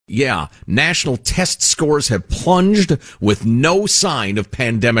yeah, national test scores have plunged with no sign of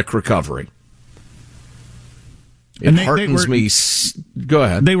pandemic recovery. It heartens me. Go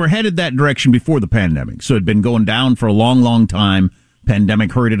ahead. They were headed that direction before the pandemic, so it had been going down for a long, long time.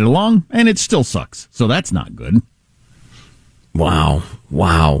 Pandemic hurried it along, and it still sucks. So that's not good. Wow.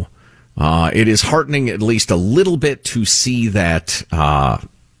 It is heartening at least a little bit to see that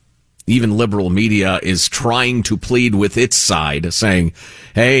even liberal media is trying to plead with its side, saying,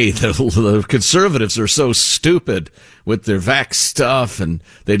 hey, the conservatives are so stupid with their vax stuff and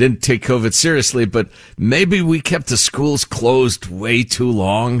they didn't take COVID seriously, but maybe we kept the schools closed way too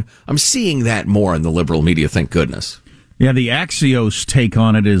long. I'm seeing that more in the liberal media, thank goodness. Yeah, the Axios take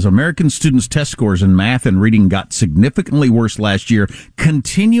on it is American students' test scores in math and reading got significantly worse last year,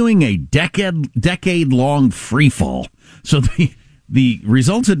 continuing a decade-long free fall. So the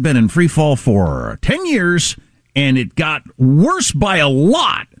results had been in free fall for 10 years, and it got worse by a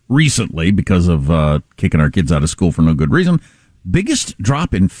lot recently because of kicking our kids out of school for no good reason. Biggest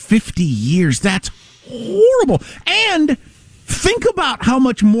drop in 50 years. That's horrible. And think about how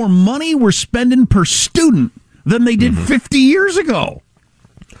much more money we're spending per student than they did 50 years ago.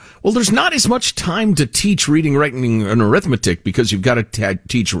 Well, there's not as much time to teach reading, writing, and arithmetic because you've got to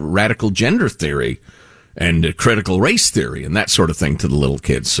teach radical gender theory and critical race theory and that sort of thing to the little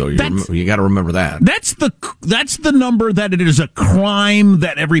kids. So you got to remember that. That's the number that it is a crime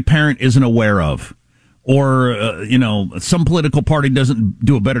that every parent isn't aware of. Or, some political party doesn't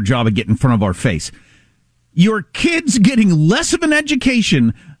do a better job of getting in front of our face. Your kids getting less of an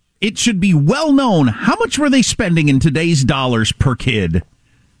education, it should be well known. How much were they spending in today's dollars per kid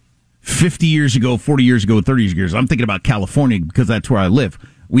 50 years ago, 40 years ago, 30 years ago? I'm thinking about California because that's where I live.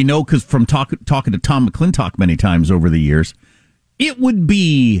 We know because from talking to Tom McClintock many times over the years, it would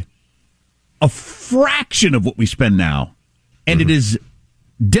be a fraction of what we spend now. And it is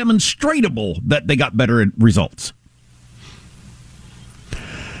demonstrable that they got better results.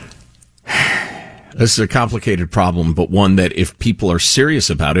 This is a complicated problem, but one that if people are serious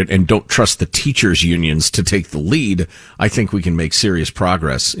about it and don't trust the teachers' unions to take the lead, I think we can make serious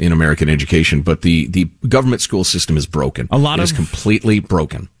progress in American education. But the government school system is broken. It is completely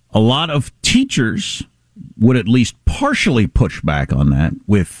broken. A lot of teachers would at least partially push back on that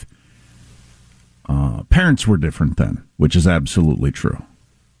with parents were different then, which is absolutely true.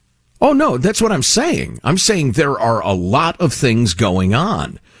 Oh, no, that's what I'm saying. I'm saying there are a lot of things going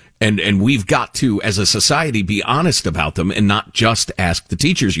on. And we've got to, as a society, be honest about them and not just ask the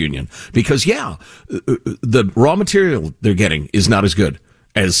teachers union. Because, the raw material they're getting is not as good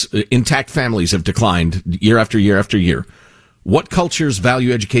as intact families have declined year after year after year. What cultures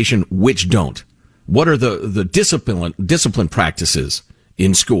value education, which don't? What are the discipline practices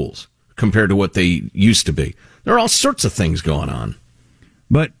in schools compared to what they used to be? There are all sorts of things going on.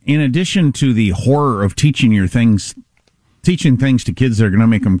 But in addition to the horror of teaching things to kids that are going to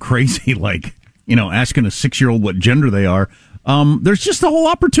make them crazy, like, asking a 6-year-old what gender they are, there's just the whole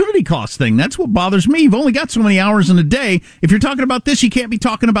opportunity cost thing. That's what bothers me. You've only got so many hours in a day. If you're talking about this, you can't be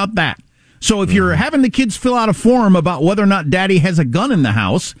talking about that. So if you're having the kids fill out a form about whether or not daddy has a gun in the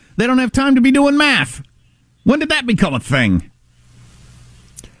house, they don't have time to be doing math. When did that become a thing?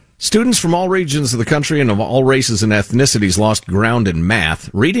 Students from all regions of the country and of all races and ethnicities lost ground in math.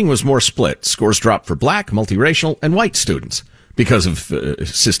 Reading was more split. Scores dropped for black, multiracial, and white students because of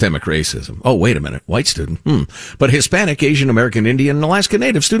systemic racism. Oh, wait a minute. White student. But Hispanic, Asian American, Indian, and Alaska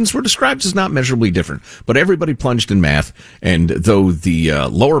Native students were described as not measurably different. But everybody plunged in math. And though the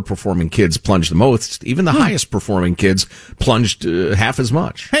lower performing kids plunged the most, even the highest performing kids plunged half as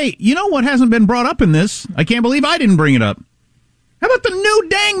much. Hey, you know what hasn't been brought up in this? I can't believe I didn't bring it up. How about the new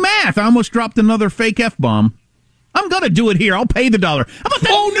dang math? I almost dropped another fake F-bomb. I'm going to do it here. I'll pay the dollar. How about that?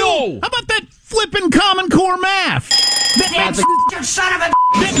 How about that flippin' Common Core math?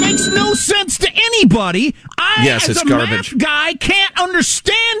 That makes no sense to anybody. Yes, it's garbage. Math guy, can't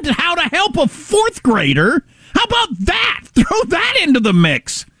understand how to help a fourth grader. How about that? Throw that into the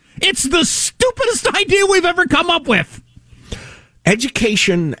mix. It's the stupidest idea we've ever come up with.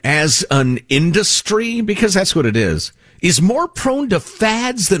 Education as an industry, because that's what it is more prone to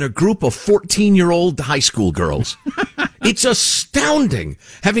fads than a group of 14-year-old high school girls. It's astounding.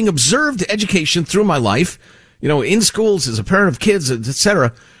 Having observed education through my life, in schools as a parent of kids,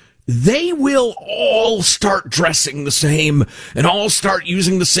 etc., they will all start dressing the same and all start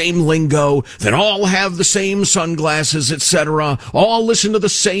using the same lingo, then all have the same sunglasses, etc., all listen to the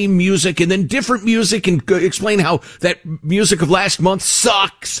same music and then different music and explain how that music of last month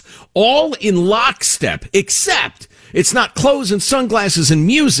sucks, all in lockstep, except it's not clothes and sunglasses and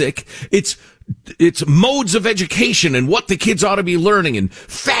music, it's it's modes of education and what the kids ought to be learning and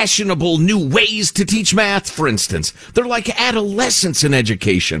fashionable new ways to teach math, for instance. They're like adolescents in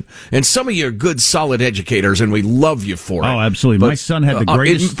education. And some of you are good, solid educators, and we love you for it. Oh, absolutely. But, my son had the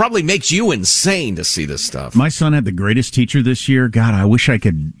greatest... It probably makes you insane to see this stuff. My son had the greatest teacher this year. God, I wish I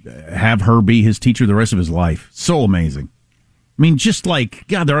could have her be his teacher the rest of his life. So amazing. I mean, just like,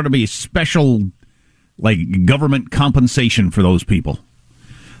 God, there ought to be special, like, government compensation for those people.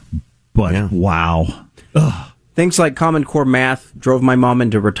 But, yeah. Wow. Ugh. Things like Common Core math drove my mom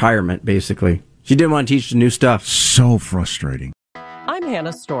into retirement, basically. She didn't want to teach the new stuff. So frustrating. I'm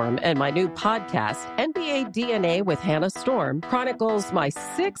Hannah Storm, and my new podcast, NBA DNA with Hannah Storm, chronicles my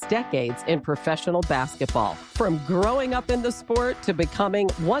 6 decades in professional basketball. From growing up in the sport to becoming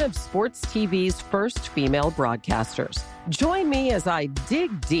one of sports TV's first female broadcasters. Join me as I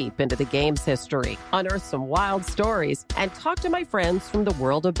dig deep into the game's history, unearth some wild stories, and talk to my friends from the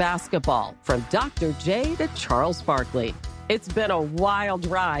world of basketball, from Dr. J to Charles Barkley. It's been a wild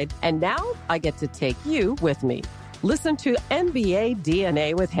ride, and now I get to take you with me. Listen to NBA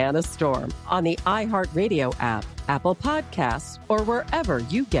DNA with Hannah Storm on the iHeartRadio app, Apple Podcasts, or wherever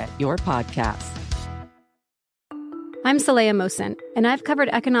you get your podcasts. I'm Saleha Mohsin, and I've covered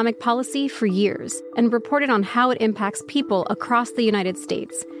economic policy for years and reported on how it impacts people across the United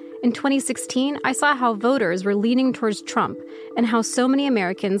States. In 2016, I saw how voters were leaning towards Trump and how so many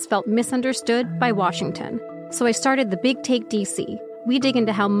Americans felt misunderstood by Washington. So I started The Big Take DC. We dig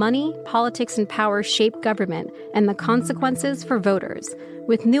into how money, politics, and power shape government and the consequences for voters.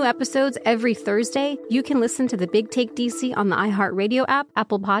 With new episodes every Thursday, you can listen to The Big Take DC on the iHeartRadio app,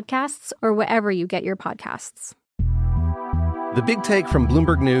 Apple Podcasts, or wherever you get your podcasts. The Big Take from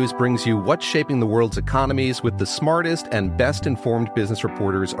Bloomberg News brings you what's shaping the world's economies with the smartest and best-informed business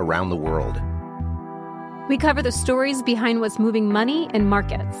reporters around the world. We cover the stories behind what's moving money and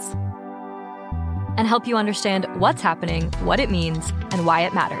markets. And help you understand what's happening, what it means, and why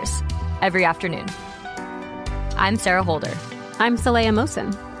it matters. Every afternoon. I'm Sarah Holder. I'm Saleha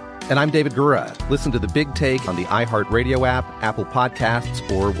Mohsin. And I'm David Gura. Listen to The Big Take on the iHeartRadio app, Apple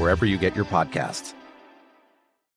Podcasts, or wherever you get your podcasts.